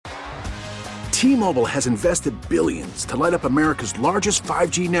T-Mobile has invested billions to light up America's largest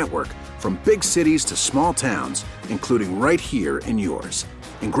 5G network, from big cities to small towns, including right here in yours.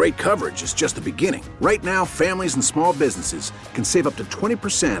 And great coverage is just the beginning. Right now, families and small businesses can save up to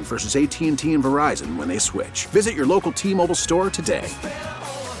 20% versus AT&T and Verizon when they switch. Visit your local T-Mobile store today.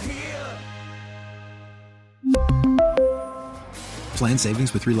 Plan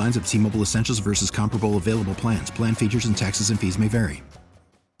savings with 3 lines of T-Mobile Essentials versus comparable available plans. Plan features and taxes and fees may vary.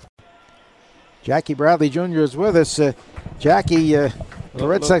 Jackie Bradley Jr. is with us. Jackie, the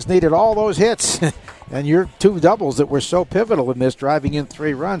Red Sox needed all those hits. And your 2 doubles that were so pivotal in this, driving in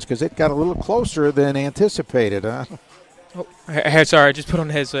 3 runs, because it got a little closer than anticipated, huh? Oh, sorry, I just put on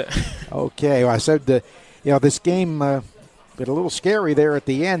the headset. Okay, well, I said, this game been a little scary there at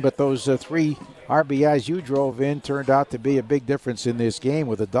the end, but those 3 RBIs you drove in turned out to be a big difference in this game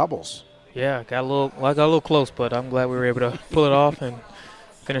with the doubles. Yeah, got a little close, but I'm glad we were able to pull it off and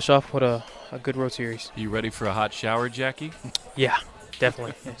finish off with a good road series. You ready for a hot shower, Jackie? Yeah,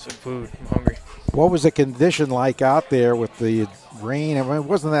 definitely. And some food. I'm hungry. What was the condition like out there with the rain? I mean, it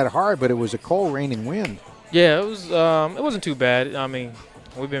wasn't that hard, but it was a cold rain and wind. Yeah, it was. It wasn't too bad. I mean,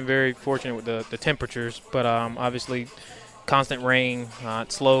 we've been very fortunate with the temperatures, but obviously constant rain.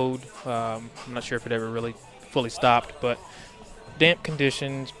 It slowed. I'm not sure if it ever really fully stopped, but damp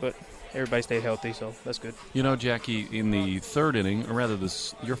conditions, but everybody stayed healthy, so that's good. You know, Jackie, in the 3rd inning, or rather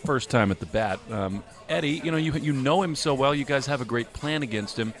your first time at the bat, Eddie, you know him so well. You guys have a great plan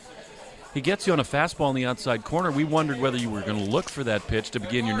against him. He gets you on a fastball in the outside corner. We wondered whether you were going to look for that pitch to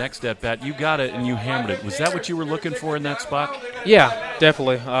begin your next at-bat. You got it, and you hammered it. Was that what you were looking for in that spot? Yeah,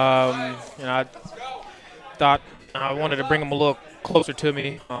 definitely. I thought I wanted to bring him a little closer to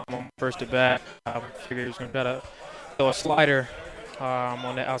me on first at-bat. I figured he was going to try to throw a slider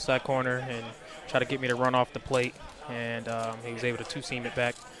on the outside corner and try to get me to run off the plate, and he was able to 2-seam it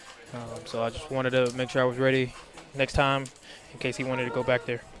back. So I just wanted to make sure I was ready next time in case he wanted to go back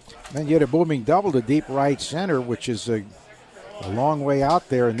there. Then you had a booming double to deep right center, which is a long way out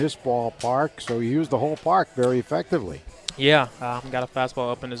there in this ballpark, so you used the whole park very effectively. Yeah, got a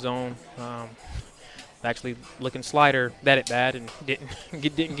fastball up in the zone. Actually looking slider that at bat and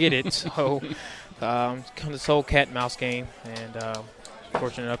didn't get it. So kind of this whole cat and mouse game, and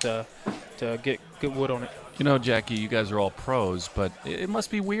fortunate enough to get good wood on it. You know, Jackie, you guys are all pros, but it must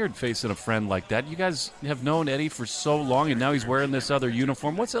be weird facing a friend like that. You guys have known Eddie for so long, and now he's wearing this other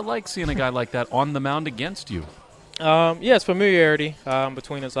uniform. What's it like seeing a guy like that on the mound against you? Yeah, it's familiarity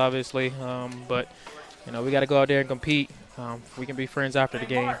between us, obviously. But, we got to go out there and compete. We can be friends after the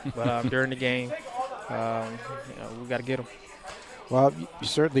game, but during the game, we got to get them. Well, you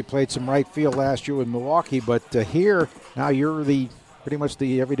certainly played some right field last year with Milwaukee, but here, now you're pretty much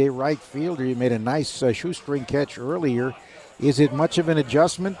the everyday right fielder. You made a nice shoestring catch earlier. Is it much of an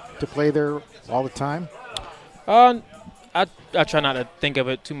adjustment to play there all the time? I try not to think of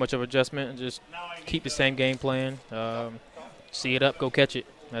it too much of adjustment and just keep the same game plan. See it up, go catch it.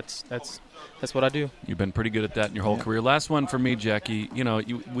 That's what I do. You've been pretty good at that in your whole career. Last one for me, Jackie.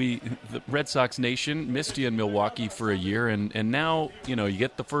 The Red Sox Nation missed you in Milwaukee for a year, and now you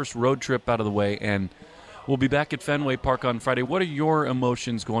get the first road trip out of the way, and we'll be back at Fenway Park on Friday. What are your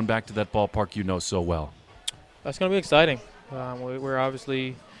emotions going back to that ballpark you know so well? That's going to be exciting. We're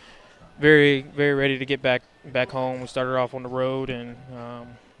obviously very, very ready to get back home. We started off on the road, and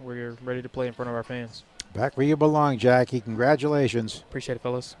we're ready to play in front of our fans. Back where you belong, Jackie. Congratulations. Appreciate it,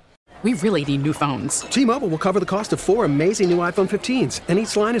 fellas. We really need new phones. T-Mobile will cover the cost of 4 amazing new iPhone 15s, and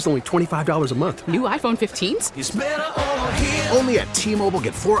each line is only $25 a month. New iPhone 15s? It's better over here. Only at T-Mobile,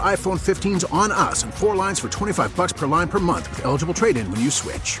 get 4 iPhone 15s on us and 4 lines for $25 per line per month with eligible trade-in when you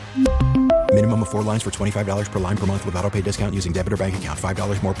switch. Minimum of 4 lines for $25 per line per month with autopay discount using debit or bank account.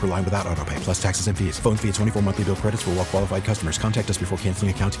 $5 more per line without autopay, plus taxes and fees. Phone fee at 24 monthly bill credits for well-qualified customers. Contact us before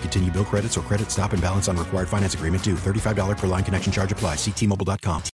canceling account to continue bill credits or credit stop and balance on required finance agreement due. $35 per line connection charge applies. See T-Mobile.com.